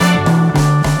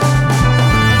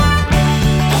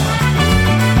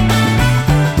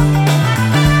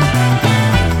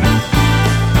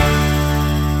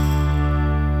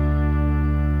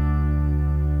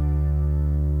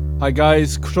Hi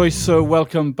guys, croeso,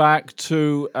 welcome back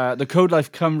to the Code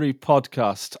Life Cymru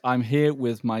podcast. I'm here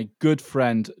with my good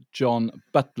friend John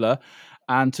Butler,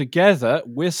 and together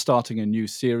we're starting a new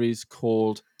series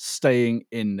called Staying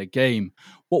in the Game.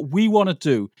 What we want to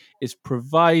do is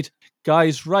provide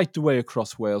guys right the way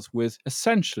across Wales with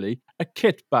essentially a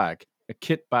kit bag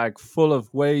full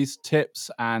of ways, tips,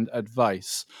 and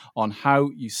advice on how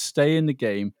you stay in the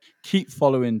game, keep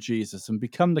following Jesus, and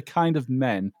become the kind of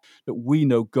men that we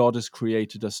know God has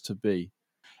created us to be.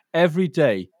 Every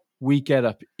day we get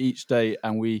up each day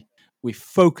and we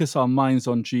focus our minds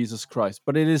on Jesus Christ,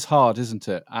 but it is hard, isn't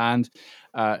it? And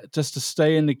just to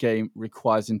stay in the game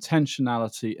requires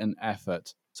intentionality and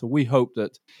effort. So we hope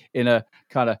that in a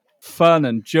kind of fun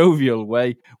and jovial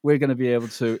way, we're going to be able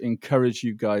to encourage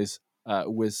you guys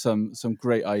with some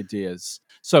great ideas.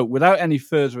 So without any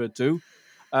further ado,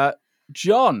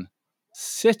 John,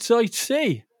 sit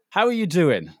IT. How are you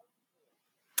doing?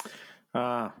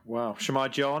 Well,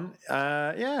 Shemai John.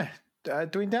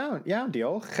 Doing down. Yeah,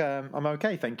 diolch. I'm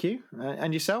okay, thank you.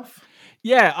 And yourself?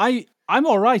 Yeah, I'm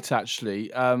all right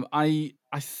actually. I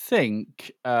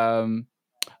think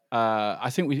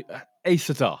we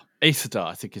Asadar. Asadar,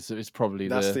 I think is probably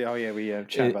That's the the. Oh yeah, we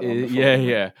chatted about that one before, yeah, didn't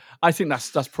we? yeah. I think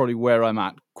that's probably where I'm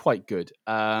at. Quite good.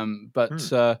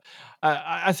 But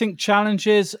I think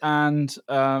challenges and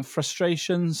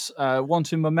frustrations,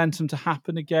 wanting momentum to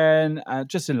happen again,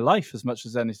 just in life as much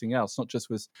as anything else, not just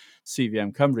with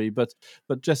CVM Cymru,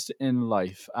 but just in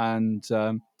life. And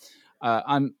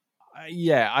I'm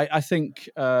yeah, I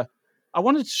think I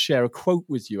wanted to share a quote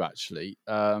with you actually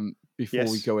before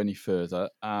we Yes. go any further,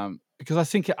 because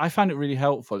I found it really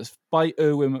helpful. It's by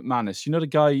Erwin McManus, you know, the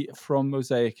guy from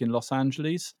Mosaic in Los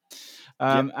Angeles,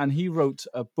 Yep. and he wrote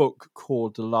a book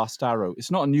called The Last Arrow. It's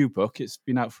not a new book; it's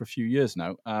been out for a few years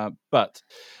now, but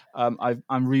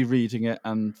I'm rereading it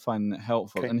and finding it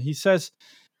helpful. Okay. And he says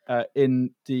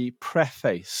in the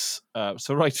preface,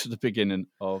 so right at the beginning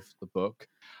of the book.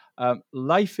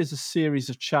 Life is a series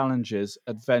of challenges,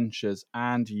 adventures,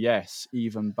 and yes,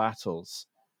 even battles.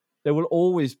 There will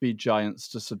always be giants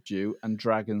to subdue and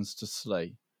dragons to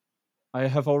slay. I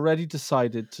have already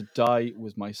decided to die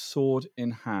with my sword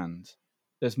in hand.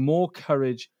 There's more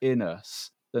courage in us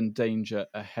than danger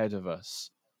ahead of us.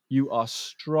 You are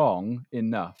strong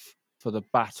enough for the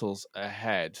battles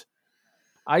ahead.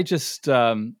 I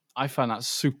found that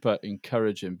super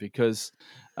encouraging because,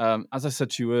 as I said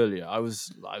to you earlier, I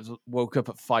woke up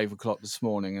at 5 o'clock this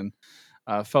morning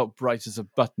and felt bright as a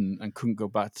button and couldn't go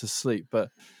back to sleep,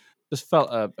 but just felt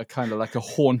a kind of like a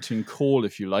haunting call,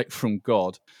 if you like, from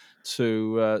God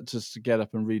to just to get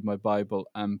up and read my Bible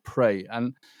and pray.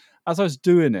 And as I was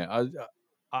doing it,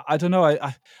 I don't know,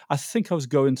 I think I was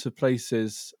going to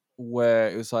places where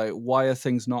it was like, why are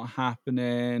things not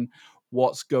happening?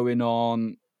 What's going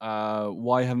on?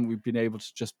 Why haven't we been able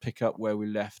to just pick up where we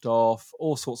left off?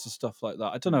 All sorts of stuff like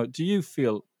that. I don't know. Do you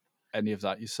feel any of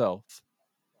that yourself?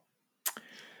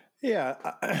 Yeah,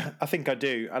 I think I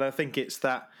do, and I think it's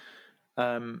that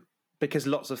because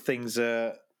lots of things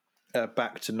are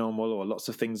back to normal, or lots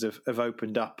of things have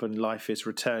opened up, and life is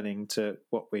returning to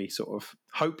what we sort of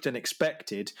hoped and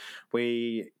expected.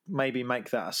 We maybe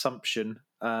make that assumption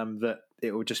that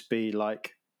it will just be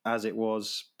like as it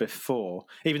was before,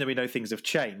 even though we know things have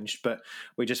changed, but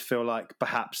we just feel like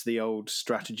perhaps the old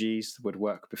strategies would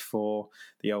work before,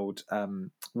 the old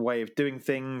way of doing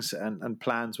things and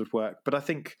plans would work. But I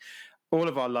think all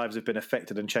of our lives have been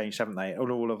affected and changed, haven't they?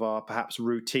 And all of our perhaps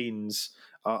routines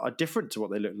are different to what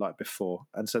they looked like before.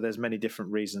 And so there's many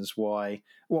different reasons why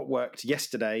what worked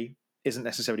yesterday isn't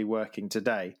necessarily working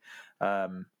today.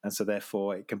 And so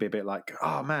therefore it can be a bit like,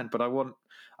 oh man, but I want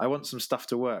some stuff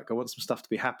to work. I want some stuff to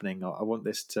be happening. I want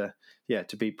this to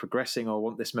be progressing, or I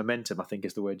want this momentum, I think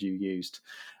is the word you used.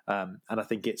 And I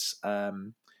think it's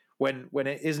when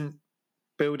it isn't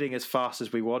building as fast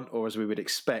as we want or as we would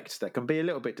expect, that can be a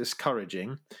little bit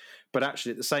discouraging. But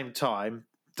actually, at the same time,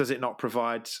 does it not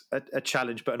provide a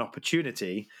challenge but an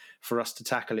opportunity for us to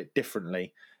tackle it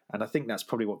differently? And I think that's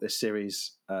probably what this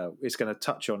series is going to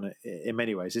touch on in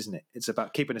many ways, isn't it? It's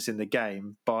about keeping us in the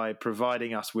game by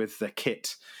providing us with the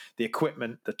kit, the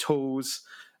equipment, the tools,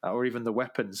 or even the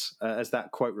weapons, as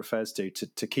that quote refers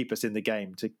to keep us in the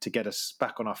game, to get us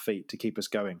back on our feet, to keep us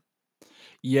going.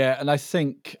 Yeah, and I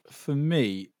think for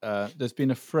me, there's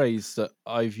been a phrase that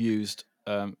I've used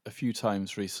a few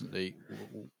times recently,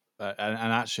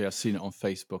 and actually I've seen it on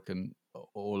Facebook and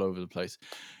all over the place.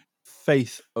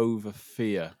 Faith over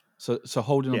fear. So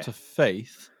holding on Yeah. to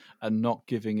faith and not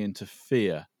giving into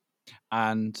fear.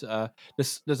 And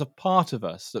there's a part of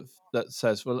us that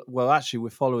says, well, actually, we're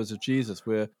followers of Jesus.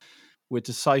 we're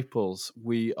disciples.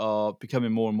 We are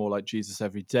becoming more and more like Jesus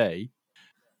every day.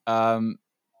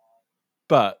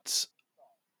 But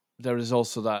there is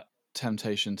also that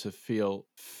temptation to feel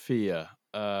fear,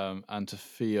 and to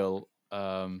feel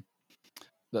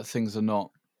that things are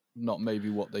not maybe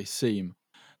what they seem.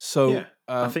 Yeah, So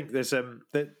I think there's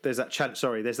that challenge.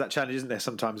 Sorry, there's that challenge, isn't there?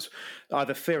 Sometimes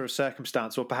either fear of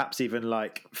circumstance or perhaps even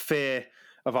like fear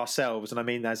of ourselves, and I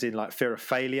mean as in like fear of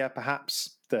failure,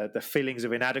 perhaps the feelings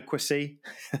of inadequacy,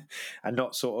 and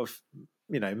not sort of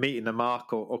meeting the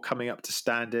mark or coming up to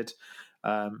standard,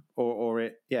 or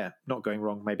it not going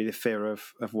wrong. Maybe the fear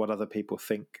of what other people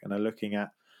think and are looking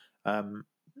at,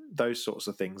 those sorts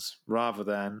of things, rather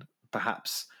than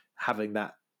perhaps having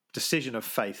that decision of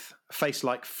faith, a face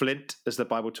like flint, as the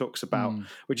Bible talks about,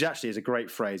 which actually is a great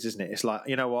phrase, isn't it? It's like,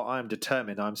 you know what, I'm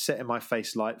determined. I'm setting my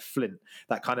face like flint,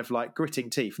 that kind of like gritting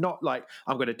teeth, not like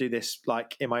I'm going to do this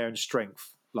like in my own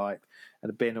strength, like,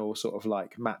 and being all sort of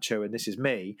like macho and this is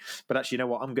me, but actually, you know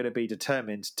what, I'm going to be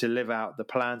determined to live out the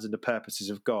plans and the purposes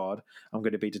of God. I'm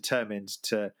going to be determined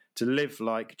to live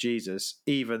like Jesus,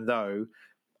 even though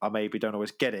I maybe don't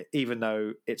always get it, even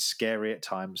though it's scary at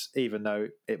times, even though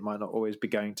it might not always be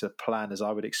going to plan as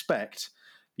I would expect.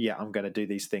 Yeah, I'm going to do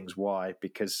these things. Why?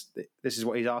 Because this is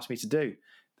what he's asked me to do.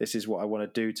 This is what I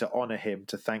want to do to honor him,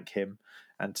 to thank him,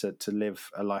 and to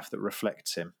live a life that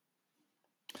reflects him.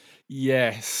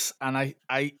 yes, and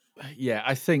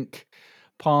I think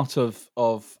part of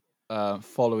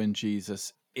following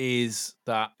Jesus is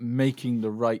that making the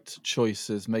right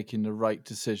choices, making the right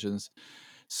decisions,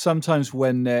 sometimes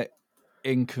when they're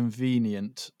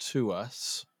inconvenient to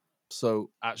us. So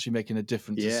actually making a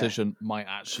different Yeah. decision might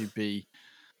actually be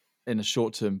in the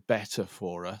short term better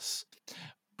for us.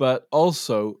 But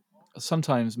also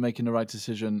sometimes making the right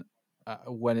decision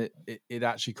when it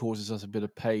actually causes us a bit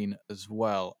of pain as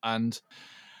well. And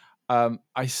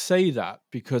I say that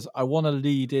because I want to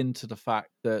lead into the fact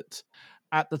that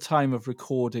at the time of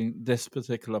recording this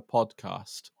particular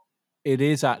podcast, it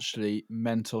is actually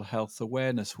Mental Health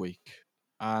Awareness Week.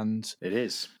 And It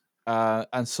is.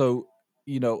 so,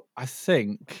 I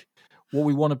think what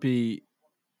we want to be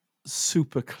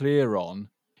super clear on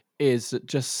is that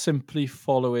just simply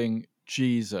following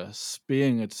Jesus,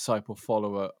 being a disciple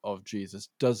follower of Jesus,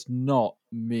 does not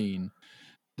mean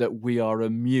that we are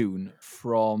immune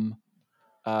from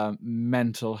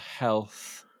mental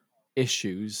health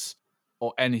issues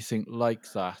or anything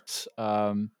like that.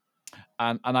 And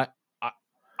I,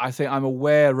 I think I'm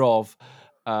aware of,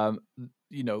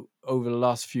 over the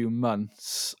last few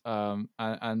months,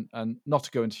 and not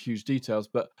to go into huge details,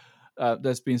 but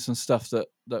there's been some stuff that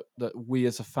we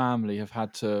as a family have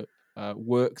had to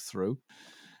work through,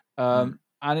 and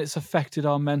it's affected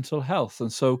our mental health.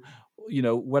 And so,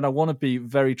 when I want to be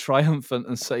very triumphant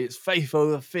and say it's faith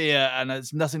over fear and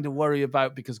there's nothing to worry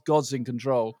about because God's in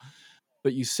control,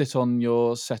 but you sit on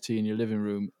your settee in your living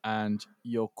room and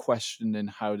you're questioning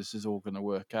how this is all going to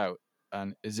work out,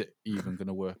 and is it even going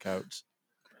to work out?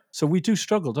 So we do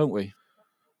struggle, don't we?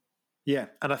 Yeah,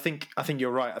 and I think you're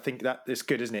right. I think that it's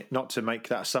good, isn't it, not to make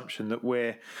that assumption that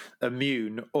we're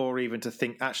immune, or even to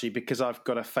think actually because I've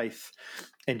got a faith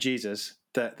in Jesus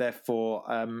that therefore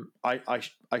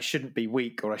I shouldn't be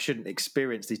weak or I shouldn't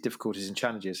experience these difficulties and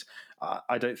challenges.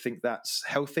 I don't think that's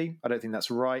healthy. I don't think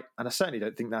that's right, and I certainly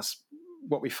don't think that's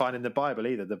what we find in the Bible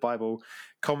either. The Bible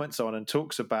comments on and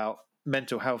talks about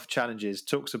mental health challenges,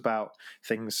 talks about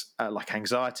things like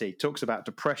anxiety, talks about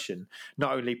depression.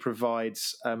 Not only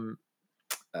provides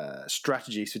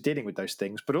strategies for dealing with those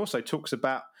things, but also talks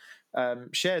about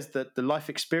shares the life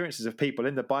experiences of people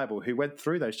in the Bible who went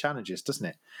through those challenges, doesn't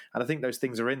it? And I think those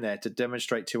things are in there to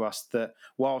demonstrate to us that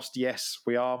whilst, yes,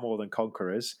 we are more than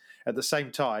conquerors, at the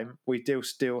same time, we do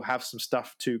still have some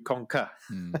stuff to conquer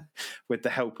with the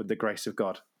help and the grace of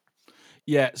God.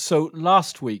 Yeah. So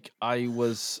last week I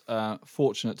was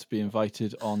fortunate to be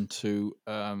invited onto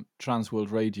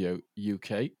Transworld Radio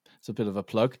UK. It's a bit of a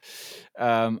plug.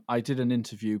 I did an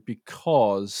interview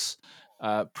because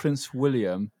Prince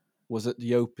William was at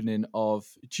the opening of.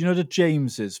 Do you know the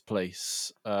James's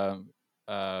Place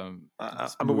I'm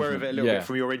aware of movement? it a little bit Yeah.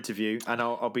 from your interview, and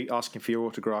I'll be asking for your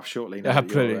autograph shortly. Now Yeah, that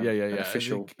you're brilliant. Yeah.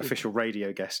 an official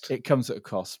radio guest. It comes at a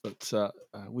cost, but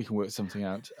we can work something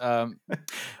out.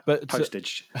 But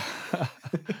Postage.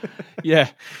 yeah,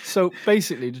 so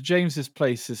basically, the James's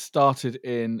Place is started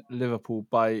in Liverpool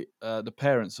by the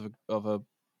parents of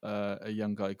a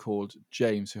young guy called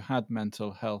James who had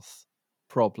mental health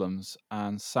problems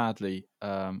and sadly,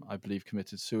 I believe,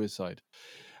 committed suicide.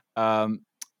 Um,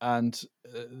 and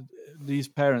these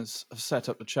parents have set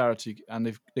up a charity,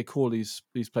 and they call these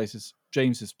places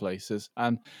James's Places,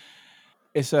 and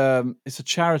it's a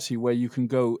charity where you can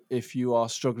go if you are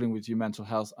struggling with your mental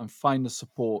health and find the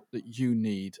support that you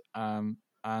need,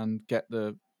 and get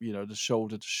the the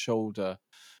shoulder to shoulder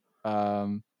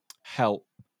help.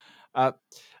 Uh,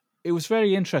 it was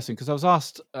very interesting because I was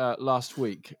asked last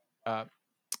week, uh,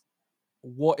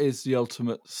 what is the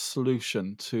ultimate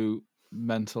solution to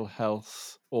mental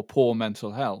health or poor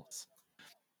mental health?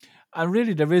 And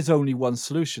really, there is only one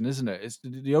solution, isn't it? It's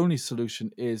the only solution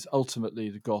is ultimately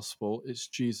the gospel. It's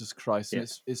Jesus Christ, and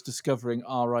Yeah. it's discovering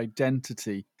our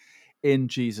identity in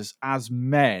Jesus as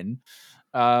men,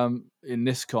 in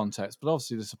this context. But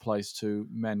obviously, this applies to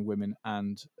men, women,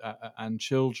 and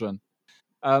children.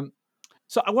 Um,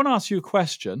 so I want to ask you a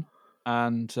question,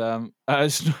 and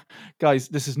guys,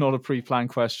 this is not a pre-planned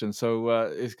question, so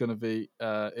it's going to be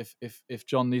if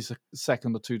John needs a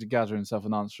second or two to gather himself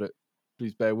and answer it,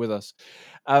 please bear with us.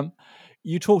 Um,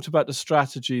 you talked about the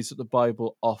strategies that the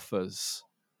Bible offers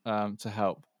to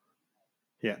help.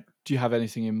 Yeah. Do you have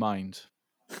anything in mind?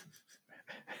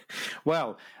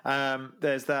 Well,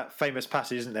 there's that famous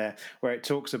passage, isn't there, where it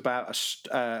talks about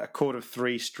a cord of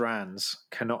 3 strands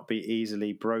cannot be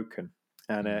easily broken.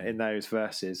 And in those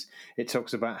verses, it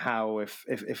talks about how if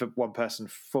one person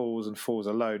falls and falls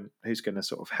alone, who's going to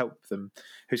sort of help them,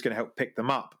 who's going to help pick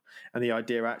them up. And the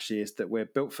idea actually is that we're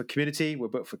built for community, we're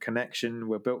built for connection,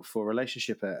 we're built for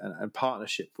relationship and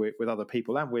partnership with other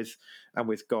people and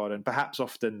with God. And perhaps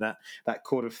often that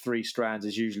cord of 3 strands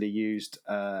is usually used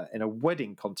in a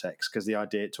wedding context, because the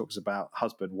idea, it talks about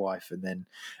husband, wife, and then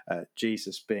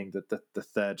Jesus being the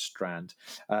third strand.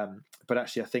 But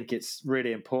actually, I think it's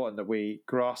really important that we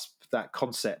grasp that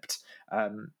concept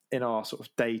in our sort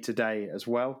of day to day as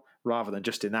well, rather than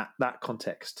just in that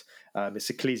context. It's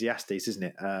Ecclesiastes, isn't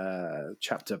it?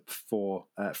 Chapter 4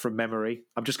 from memory.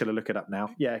 I'm just going to look it up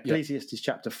now. Yeah, Ecclesiastes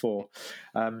chapter 4.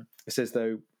 It says,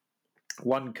 though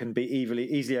one can be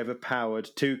easily overpowered,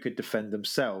 two could defend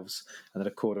themselves, and that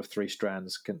a cord of 3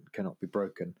 strands cannot be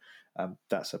broken.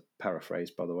 That's a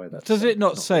paraphrase, by the way. Does it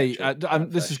not say?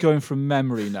 This is going from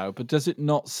memory now, but does it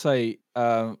not say?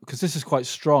 Because this is quite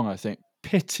strong, I think.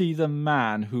 Pity the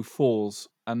man who falls,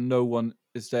 and no one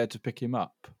is there to pick him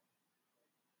up.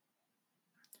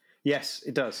 Yes,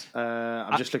 it does.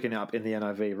 I'm just looking it up in the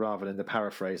NIV rather than the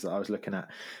paraphrase that I was looking at.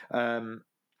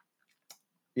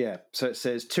 Yeah, so it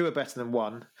says 2 are better than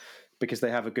 1 because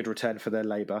they have a good return for their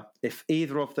labour. If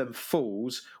either of them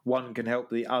falls, one can help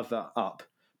the other up.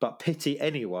 But pity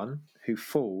anyone who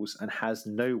falls and has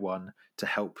no one to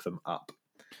help them up.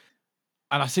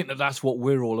 And I think that's what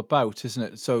we're all about, isn't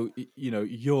it? So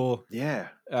you're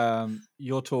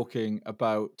talking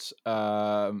about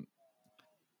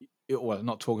well,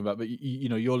 not talking about, but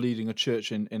you're leading a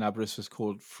church in Aberystwyth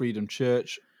called Freedom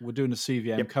Church. We're doing the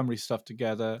CVM Cymru stuff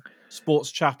together.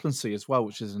 Sports chaplaincy as well,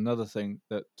 which is another thing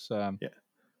that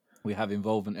we have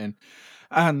involvement in,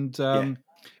 and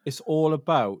it's all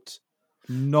about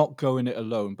not going it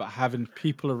alone, but having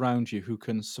people around you who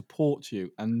can support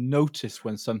you and notice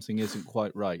when something isn't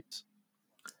quite right.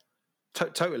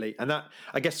 Totally. And that,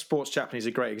 I guess, sports chaplain is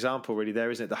a great example, really,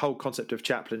 there, isn't it? The whole concept of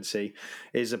chaplaincy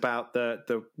is about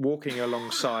the walking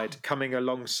alongside, coming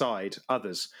alongside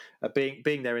others,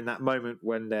 being there in that moment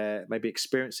when they're maybe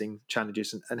experiencing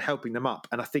challenges and helping them up.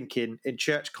 And I think in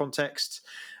church context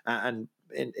and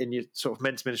in your sort of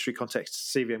men's ministry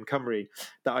context, CVM Cymru,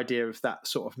 that idea of that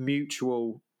sort of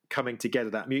mutual coming together,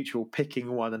 that mutual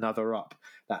picking one another up,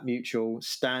 that mutual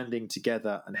standing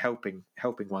together and helping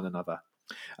one another.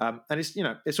 And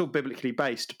it's all biblically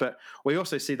based, but we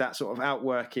also see that sort of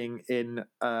outworking in,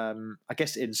 I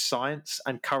guess, in science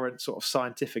and current sort of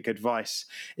scientific advice,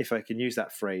 if I can use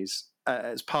that phrase,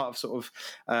 as part of sort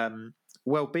of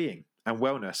well-being and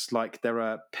wellness. Like, there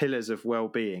are pillars of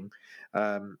well-being,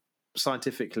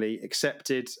 scientifically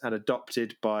accepted and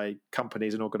adopted by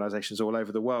companies and organizations all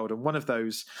over the world, and one of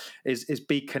those is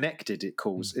be connected. It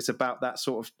calls it's about that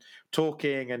sort of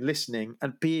talking and listening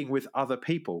and being with other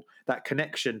people. That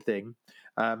connection thing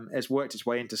has worked its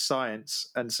way into science,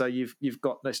 and so you've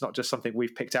got, it's not just something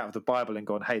we've picked out of the Bible and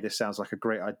gone, hey, this sounds like a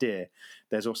great idea.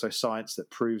 There's also science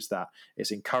that proves that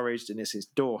it's encouraged and it's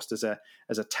endorsed as a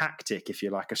tactic, if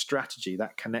you like, a strategy,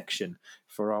 that connection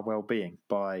for our well-being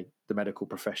by the medical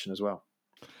profession as well.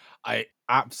 I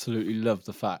absolutely love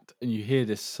the fact, and you hear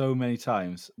this so many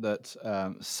times, that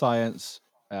science,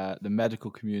 the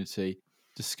medical community,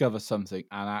 discover something,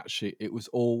 and actually it was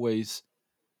always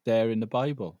there in the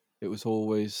Bible. It was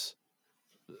always,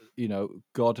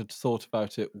 God had thought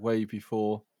about it way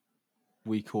before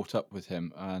we caught up with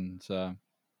him, and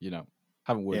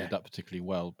haven't worded that particularly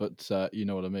well, but you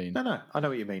know what I mean. No, I know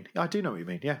what you mean. I do know what you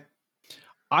mean. Yeah.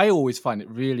 I always find it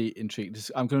really intriguing.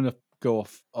 I'm going to go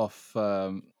off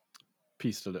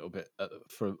piste a little bit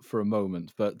for a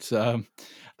moment, but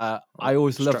I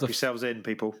always love Strap yourselves in,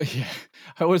 people. Yeah,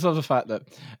 I always love the fact that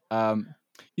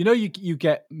you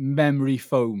get memory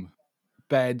foam,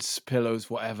 beds, pillows,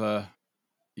 whatever.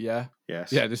 Yeah,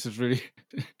 Yes. yeah. This is really.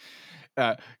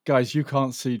 Guys, you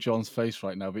can't see John's face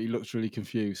right now, but he looks really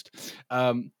confused.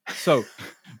 So,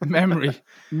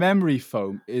 memory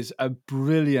foam is a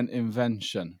brilliant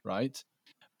invention, right?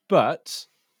 But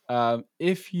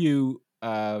if you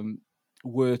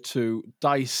were to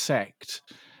dissect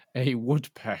a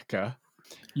woodpecker,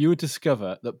 you would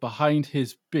discover that behind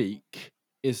his beak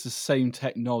is the same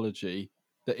technology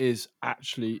that is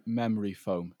actually memory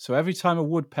foam. So every time a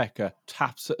woodpecker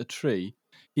taps at a tree,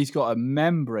 he's got a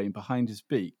membrane behind his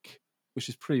beak, which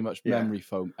is pretty much Yeah. memory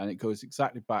foam, and it goes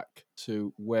exactly back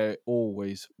to where it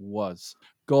always was.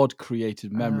 God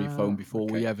created memory foam before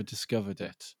we ever discovered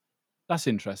it. That's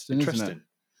interesting, isn't it?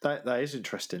 That is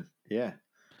interesting. Yeah.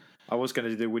 I was going to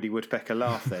do the Woody Woodpecker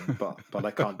laugh then, but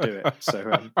I can't do it.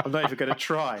 So I'm not even going to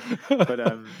try.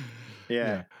 But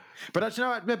yeah. But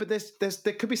actually, no. But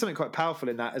there could be something quite powerful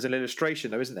in that as an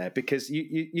illustration, though, isn't there? Because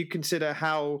you consider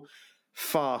how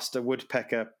fast a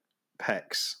woodpecker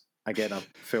pecks. Again, I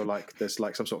feel like there's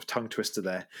like some sort of tongue twister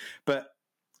there, but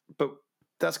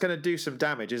that's going to do some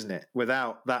damage, isn't it?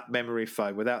 Without that memory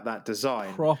foam, without that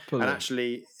design, Properly. and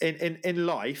actually in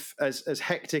life, as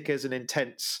hectic as and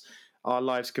intense our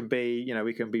lives can be,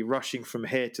 we can be rushing from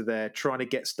here to there, trying to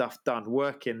get stuff done,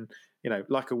 working,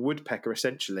 like a woodpecker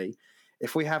essentially.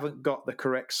 If we haven't got the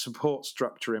correct support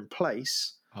structure in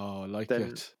place,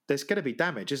 then there's going to be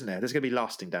damage, isn't there? There's going to be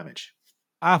lasting damage.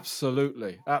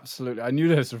 Absolutely. I knew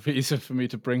there was a reason for me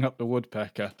to bring up the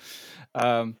woodpecker.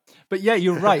 But yeah,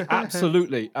 you're right.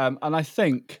 Absolutely. And I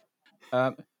think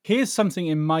here's something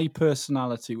in my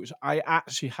personality which I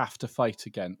actually have to fight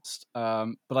against.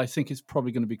 But I think it's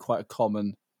probably going to be quite a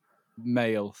common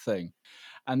male thing.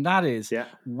 And that is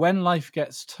when life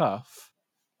gets tough,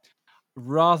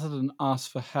 rather than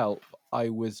ask for help, I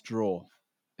withdraw.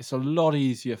 It's a lot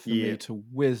easier for me to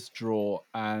withdraw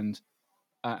and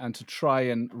to try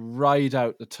and ride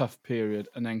out the tough period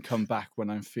and then come back when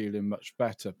I'm feeling much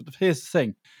better. But here's the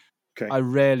thing, I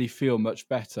rarely feel much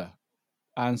better.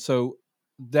 And so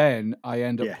then I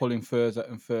end up pulling further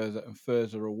and further and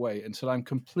further away until I'm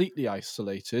completely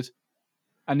isolated.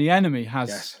 And the enemy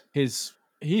has his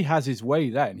way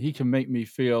then. He can make me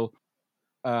feel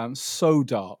so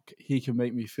dark. He can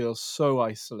make me feel so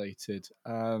isolated.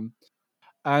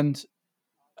 And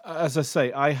as I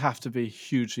say, I have to be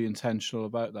hugely intentional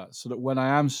about that so that when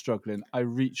I am struggling, I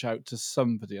reach out to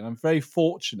somebody. And I'm very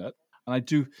fortunate,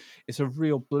 and it's a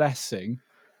real blessing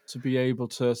to be able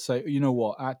to say, you know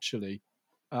what, actually,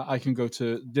 I can go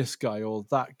to this guy or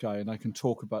that guy and I can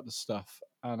talk about the stuff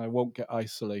and I won't get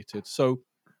isolated. So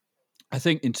I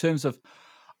think in terms of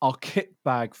our kit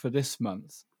bag for this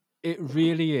month, it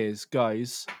really is,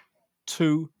 guys,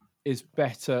 2 is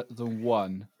better than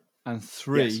 1. And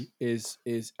 3 is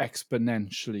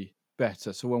exponentially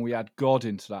better. So when we add God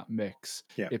into that mix,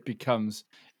 it becomes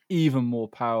even more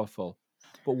powerful.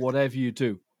 But whatever you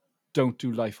do, don't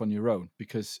do life on your own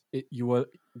because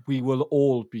we will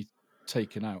all be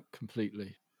taken out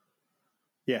completely.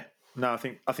 Yeah. No, I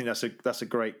think that's a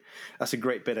great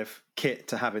bit of kit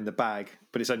to have in the bag,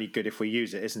 but it's only good if we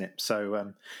use it, isn't it?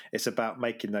 So it's about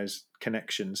making those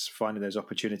connections, finding those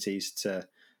opportunities to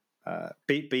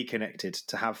be connected,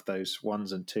 to have those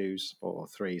 1s and 2s or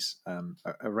 3s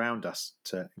around us,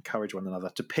 to encourage one another,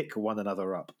 to pick one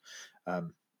another up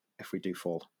if we do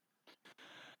fall.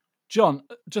 John,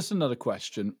 just another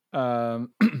question that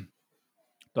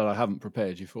I haven't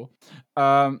prepared you for.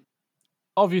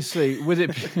 Obviously, with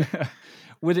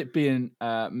it being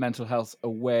Mental Health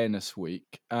Awareness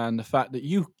Week, and the fact that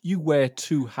you wear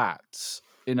 2 hats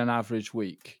in an average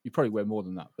week, you probably wear more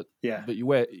than that, but you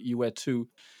wear 2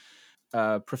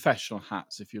 professional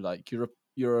hats, if you like.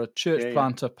 You're a church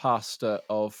planter, pastor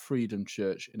of Freedom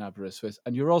Church in Aberystwyth,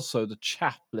 and you're also the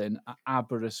chaplain at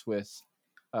Aberystwyth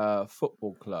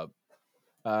Football Club.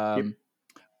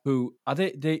 Who are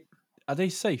they? Are they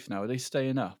safe now? Are they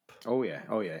staying up? Oh yeah.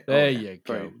 There you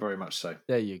go. Very, very much so.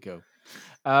 There you go.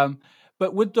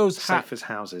 But with those hats, safe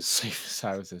as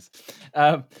houses.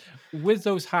 With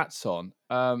those hats on,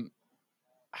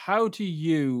 how do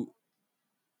you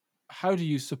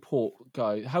support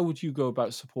guys? How would you go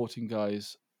about supporting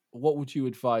guys? What would you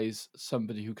advise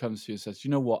somebody who comes to you and says,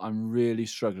 you know what, I'm really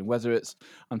struggling, whether it's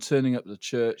I'm turning up at the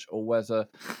church or whether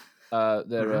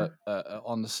they're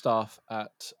on the staff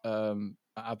at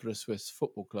Aberystwyth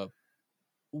Football Club?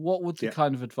 What would the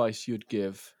kind of advice you'd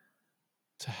give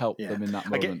to help them in that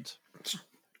moment?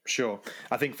 Sure.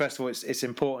 I think first of all, it's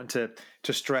important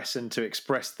to stress and to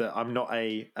express that I'm not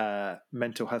a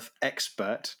mental health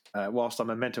expert. Whilst I'm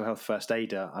a mental health first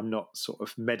aider, I'm not sort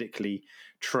of medically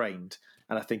trained.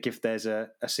 And I think if there's a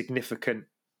significant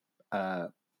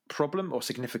problem or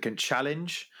significant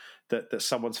challenge that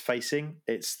someone's facing,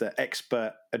 it's the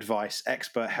expert advice,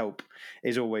 expert help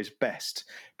is always best.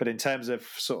 But in terms of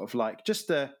sort of like just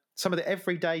some of the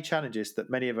everyday challenges that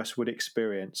many of us would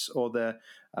experience, or the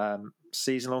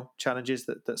seasonal challenges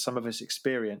that some of us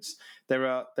experience, there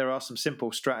are some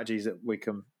simple strategies that we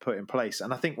can put in place.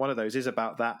 And I think one of those is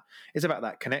about that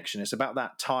connection. It's about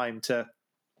that time to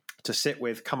sit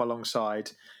with, come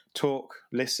alongside, talk,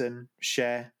 listen,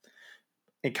 share,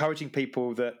 encouraging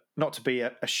people that not to be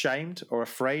ashamed or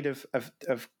afraid of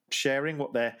sharing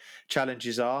what their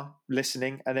challenges are,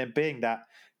 listening, and then being that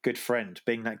good friend,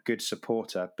 being that good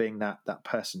supporter, being that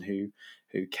person who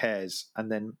cares,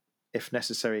 and then if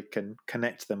necessary can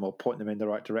connect them or point them in the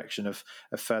right direction of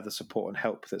further support and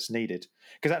help that's needed.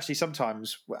 Because actually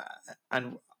sometimes,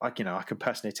 and I can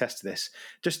personally attest to this,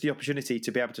 just the opportunity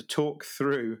to be able to talk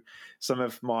through some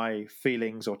of my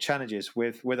feelings or challenges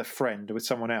with a friend, with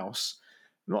someone else,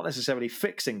 not necessarily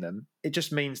fixing them. It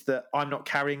just means that I'm not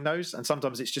carrying those. And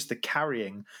sometimes it's just the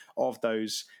carrying of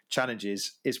those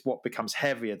challenges is what becomes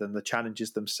heavier than the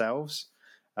challenges themselves.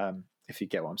 If you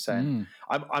get what I'm saying.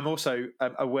 I'm also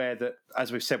aware that,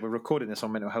 as we've said, we're recording this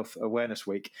on Mental Health Awareness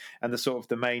Week, and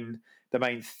the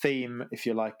main theme, if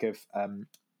you like, of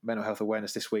mental health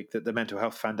awareness this week that the Mental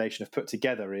Health Foundation have put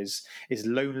together is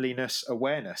loneliness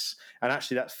awareness. And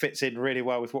actually that fits in really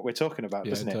well with what we're talking about,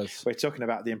 doesn't it? Does. We're talking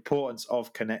about the importance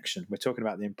of connection. We're talking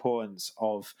about the importance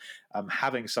of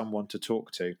having someone to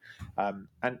talk to. And,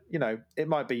 it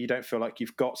might be you don't feel like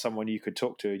you've got someone you could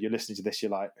talk to. You're listening to this,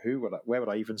 you're like, where would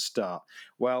I even start?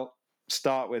 Well,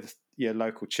 start with your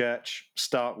local church,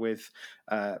 start with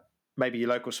maybe your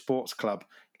local sports club.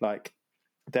 Like,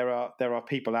 there are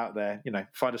people out there,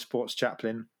 find a sports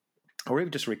chaplain, or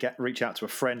even just reach out to a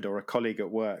friend or a colleague at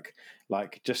work.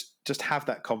 Like, just have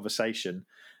that conversation.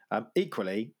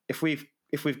 Equally, if we've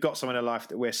got someone in life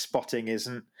that we're spotting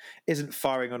isn't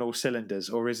firing on all cylinders,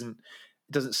 or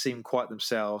doesn't seem quite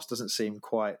themselves, doesn't seem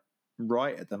quite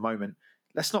right at the moment,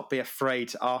 let's not be afraid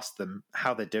to ask them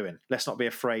how they're doing. Let's not be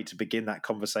afraid to begin that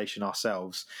conversation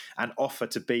ourselves and offer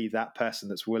to be that person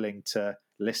that's willing to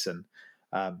listen,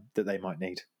 that they might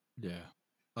need. Yeah,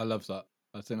 I love that.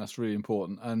 I think that's really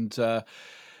important. And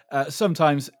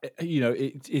sometimes,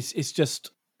 it's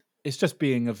just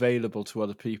being available to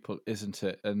other people, isn't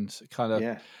it? And kind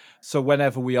of, so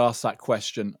whenever we ask that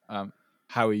question,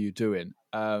 how are you doing?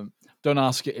 Don't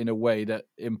ask it in a way that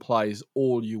implies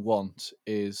all you want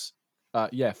is,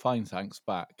 fine, thanks,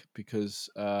 back, because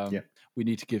we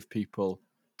need to give people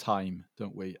time,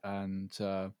 don't we?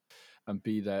 And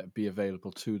be there, be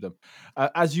available to them.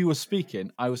 As you were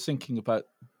speaking, I was thinking about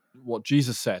what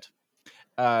Jesus said.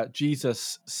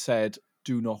 Jesus said,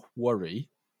 "Do not worry,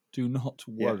 do not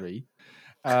worry,"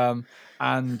 and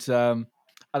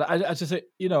I just say,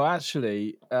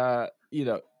 actually,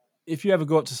 if you ever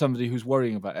go up to somebody who's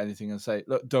worrying about anything and say,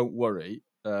 "Look, don't worry,"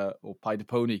 or "Paid a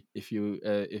pony," if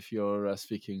you're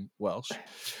speaking Welsh,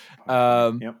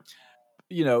 I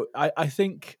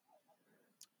think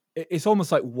it's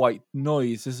almost like white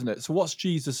noise, isn't it? So what's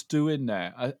Jesus doing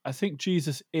there? I think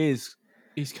Jesus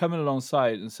he's coming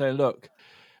alongside and saying, look,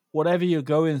 whatever you're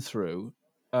going through,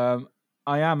 I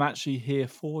am actually here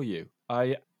for you.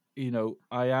 I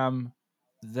am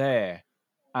there,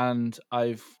 and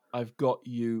I've got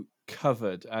you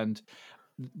covered. And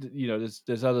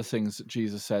there's other things that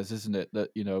Jesus says, isn't it?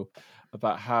 That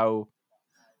about how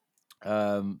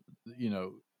not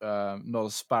a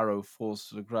sparrow falls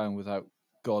to the ground without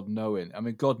God knowing. I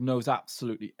mean, God knows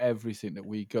absolutely everything that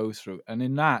we go through. And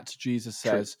in that, Jesus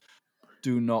says,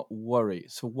 do not worry.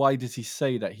 So why does he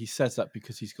say that? He says that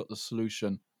because he's got the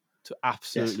solution to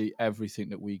absolutely everything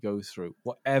that we go through.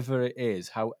 Whatever it is,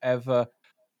 however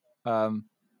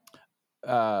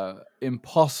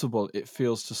impossible it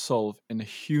feels to solve in a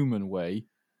human way,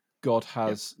 God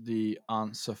has the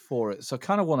answer for it. So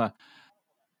I want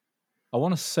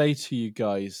to say to you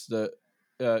guys that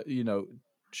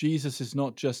Jesus is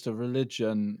not just a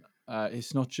religion.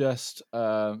 It's not just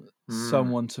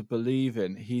someone to believe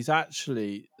in. He's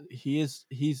literally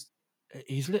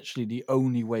the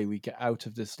only way we get out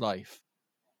of this life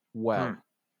well.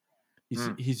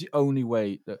 He's the only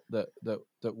way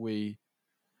that we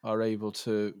are able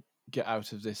to get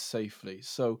out of this safely.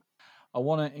 So I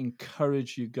want to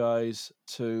encourage you guys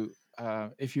to,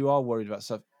 if you are worried about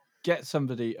stuff, get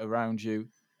somebody around you.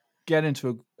 get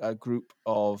into a group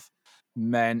of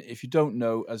men. If you don't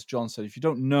know, as John said, if you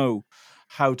don't know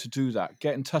how to do that,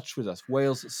 get in touch with us,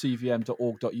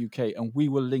 wales@cvm.org.uk, and we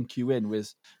will link you in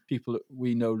with people that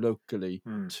we know locally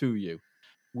to you.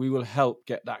 We will help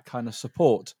get that kind of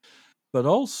support. But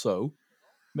also,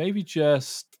 maybe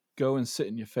just go and sit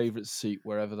in your favorite seat,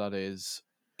 wherever that is,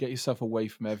 get yourself away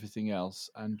from everything else,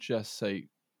 and just say,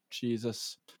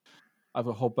 Jesus, I have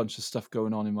a whole bunch of stuff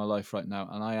going on in my life right now,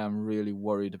 and I am really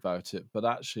worried about it. But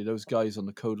actually, those guys on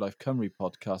the Code Life Cymru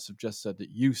podcast have just said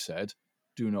that you said,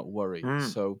 do not worry.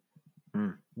 So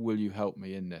will you help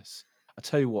me in this? I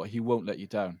tell you what, he won't let you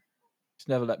down. He's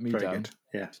never let me Very down. good.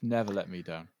 Yeah. He's never let me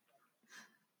down.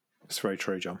 It's very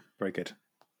true, John. Very good.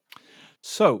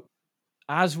 So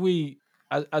as we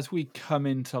come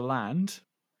into land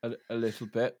a little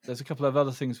bit, there's a couple of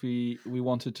other things we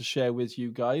wanted to share with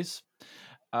you guys.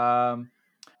 The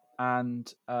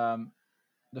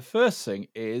first thing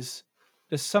is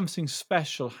there's something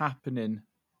special happening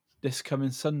this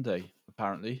coming Sunday,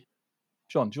 apparently.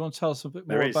 John, do you want to tell us a bit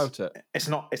more about it? It's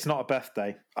not a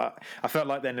birthday. I felt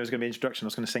like then there was going to be an introduction. I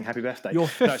was going to sing Happy Birthday. You're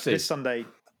 50. No, so this Sunday.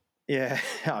 Yeah,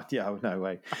 yeah, no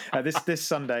way. This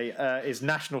Sunday is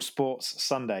National Sports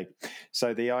Sunday.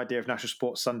 So the idea of National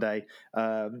Sports Sunday,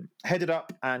 headed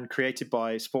up and created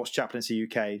by Sports Chaplaincy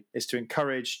UK, is to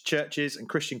encourage churches and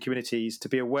Christian communities to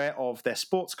be aware of their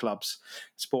sports clubs,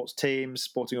 sports teams,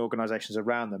 sporting organisations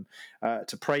around them,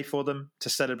 to pray for them, to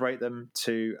celebrate them,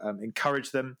 to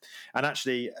encourage them, and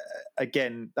actually,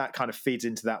 again, that kind of feeds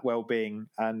into that well-being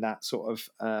and that sort of,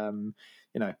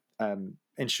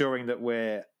 ensuring that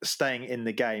we're staying in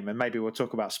the game. And maybe we'll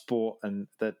talk about sport and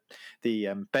the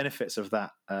benefits of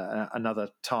that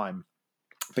another time.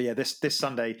 But yeah, this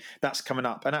Sunday, that's coming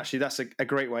up. And actually, that's a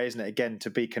great way, isn't it, again,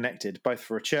 to be connected, both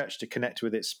for a church to connect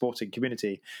with its sporting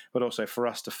community, but also for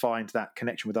us to find that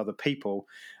connection with other people,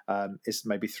 is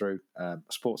maybe through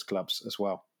sports clubs as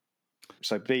well.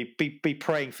 So be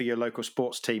praying for your local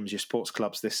sports teams, your sports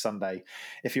clubs this Sunday.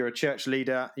 If you're a church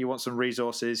leader, you want some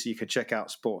resources, you can check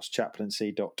out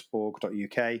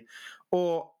sportschaplaincy.org.uk,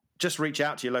 or just reach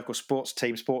out to your local sports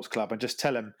team, sports club, and just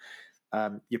tell them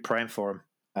you're praying for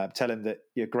them. Tell them that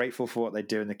you're grateful for what they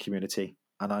do in the community,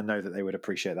 and I know that they would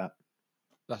appreciate that.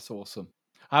 That's awesome.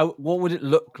 What would it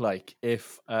look like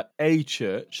if a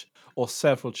church or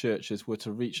several churches were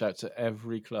to reach out to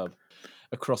every club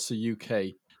across the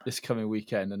UK this coming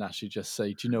weekend and actually just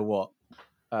say, do you know what?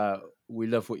 We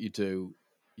love what you do.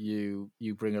 You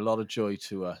bring a lot of joy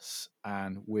to us,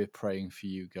 and we're praying for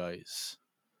you guys.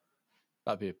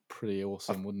 That'd be pretty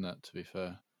awesome, wouldn't it, to be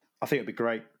fair? I think it'd be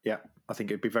great. Yeah, I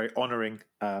think it'd be very honouring,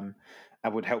 and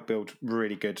would help build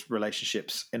really good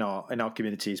relationships in our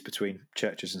communities between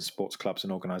churches and sports clubs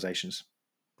and organisations.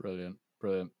 Brilliant.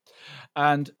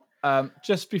 And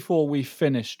just before we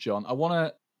finish, John, I want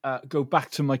to go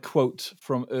back to my quote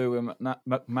from Erwin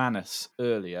McManus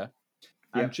earlier,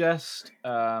 and just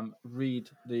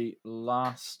read the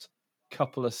last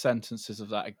couple of sentences of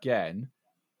that again,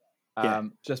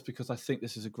 just because I think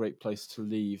this is a great place to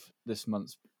leave this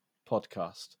month's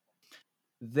podcast.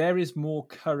 There is more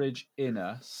courage in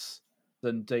us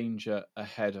than danger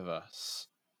ahead of us.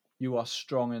 You are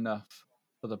strong enough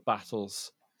for the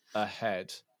battles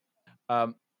ahead.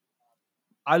 I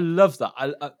love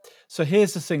that. So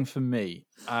here's the thing for me,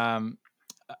 and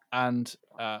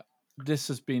this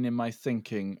has been in my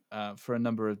thinking for a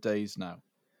number of days now.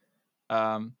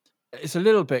 It's a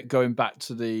little bit going back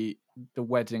to the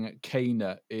wedding at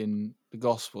Cana in the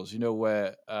Gospels,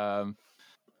 where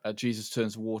Jesus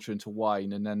turns water into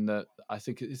wine, and then I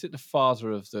think is it the father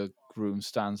of the groom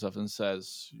stands up and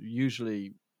says,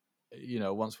 usually,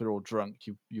 once we're all drunk,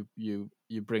 you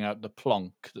bring out the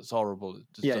plonk that's horrible.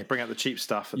 Bring out the cheap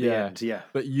stuff at the end. Yeah,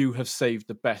 but you have saved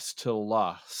the best till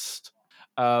last.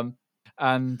 And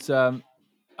I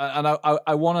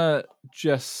want to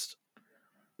just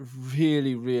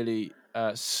really, really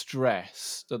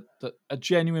stress that a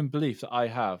genuine belief that I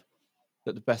have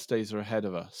that the best days are ahead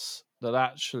of us. That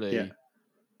actually,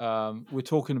 we're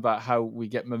talking about how we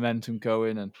get momentum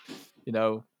going, and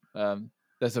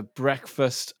there's a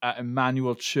breakfast at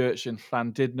Emmanuel Church in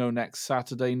Llandudno next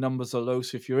Saturday. Numbers are low,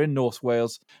 so if you're in North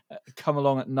Wales, come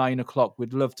along at 9:00.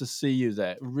 We'd love to see you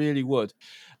there, really would.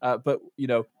 But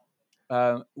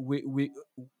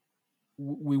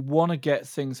we want to get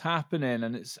things happening,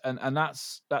 and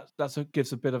that's what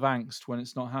gives a bit of angst when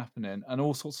it's not happening, and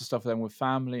all sorts of stuff then with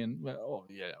family and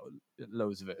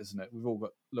loads of it, isn't it? We've all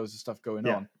got loads of stuff going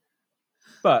on,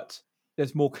 but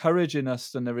there's more courage in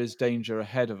us than there is danger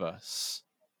ahead of us,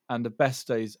 and the best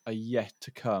days are yet to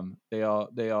come. They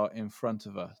are in front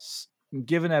of us, and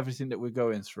given everything that we're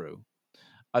going through,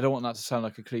 I don't want that to sound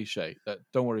like a cliche, that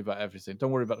don't worry about everything.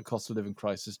 Don't worry about the cost of living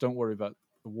crisis. Don't worry about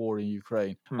the war in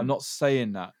Ukraine. I'm not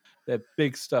saying that. They're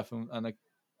big stuff, and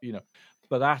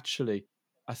but actually,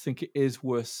 I think it is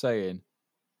worth saying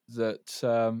that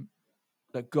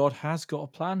that God has got a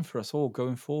plan for us all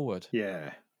going forward.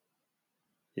 Yeah,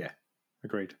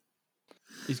 agreed.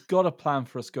 He's got a plan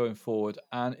for us going forward,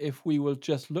 and if we will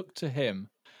just look to him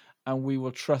and we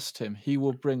will trust him, he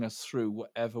will bring us through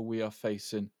whatever we are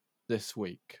facing this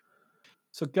week.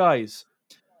 So, guys,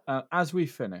 as we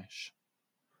finish,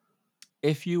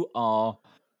 if you are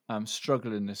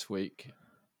struggling this week,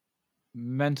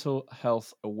 Mental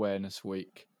Health Awareness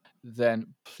Week, then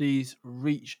please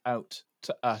reach out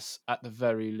to us at the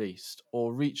very least,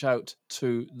 or reach out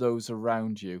to those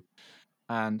around you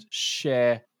and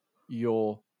share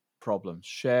your problems,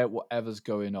 share whatever's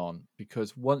going on,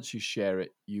 because once you share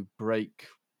it, you break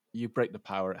the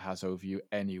power it has over you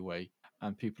anyway,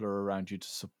 and people are around you to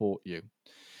support you.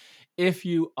 If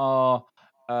you are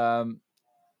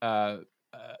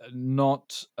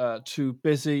not too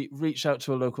busy, reach out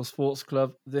to a local sports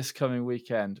club this coming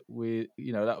weekend.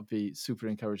 That would be super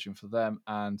encouraging for them,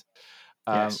 and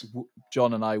Yes.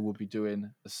 John and I will be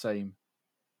doing the same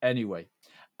anyway.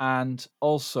 And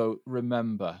also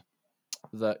remember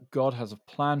that God has a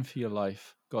plan for your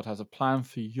life. God has a plan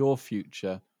for your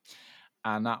future,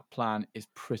 and that plan is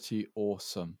pretty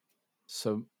awesome.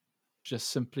 So just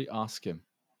simply ask him,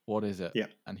 what is it? Yeah.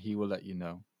 And he will let you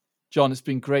know. John, it's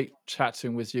been great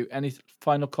chatting with you. Any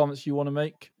final comments you want to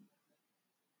make?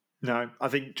 No, I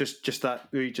think just that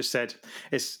we just said,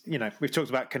 it's, we've talked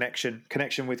about connection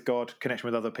with God, connection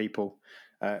with other people.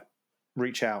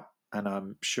 Reach out, and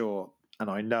I'm sure, and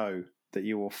I know that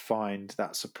you will find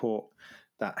that support,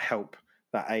 that help,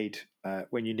 that aid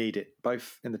when you need it,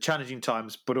 both in the challenging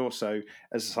times, but also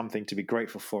as something to be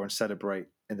grateful for and celebrate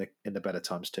in the better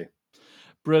times too.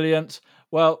 Brilliant.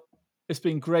 Well, it's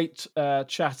been great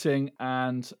chatting,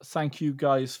 and thank you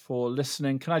guys for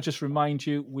listening. Can I just remind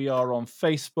you, we are on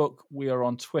Facebook, we are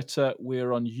on Twitter, we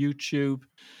are on YouTube,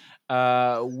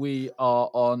 we are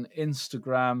on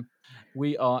Instagram,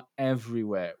 we are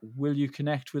everywhere. Will you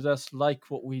connect with us, like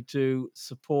what we do,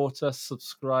 support us,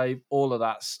 subscribe, all of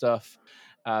that stuff?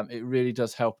 It really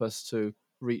does help us to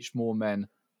reach more men,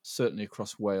 certainly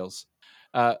across Wales.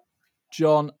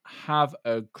 John, have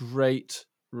a great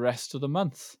rest of the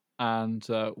month, and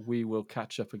we will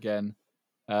catch up again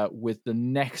with the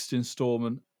next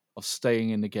installment of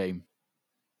Staying in the Game.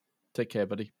 Take care,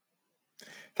 buddy.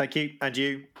 Thank you, and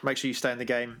you make sure you stay in the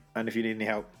game, and if you need any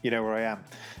help, you know where I am.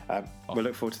 We'll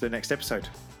look forward to the next episode.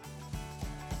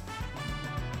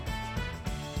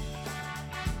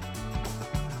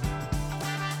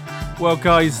 Well,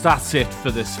 guys, that's it for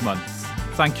this month.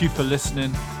 Thank you for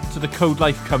listening to the Code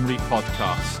Life Cymru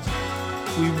podcast.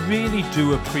 We really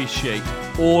do appreciate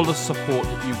all the support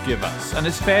that you give us, and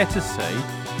it's fair to say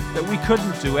that we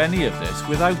couldn't do any of this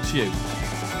without you.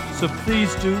 So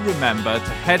please do remember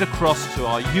to head across to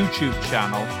our YouTube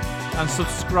channel and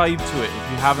subscribe to it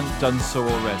if you haven't done so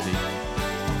already.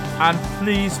 And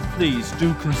please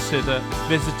do consider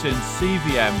visiting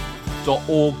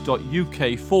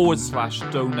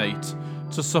cvm.org.uk/donate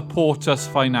to support us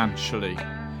financially.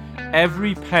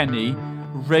 Every penny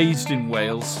raised in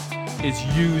Wales is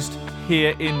used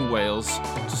here in Wales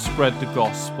to spread the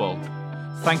gospel.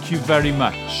 Thank you very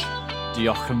much.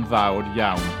 Diolch yn fawr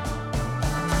iawn.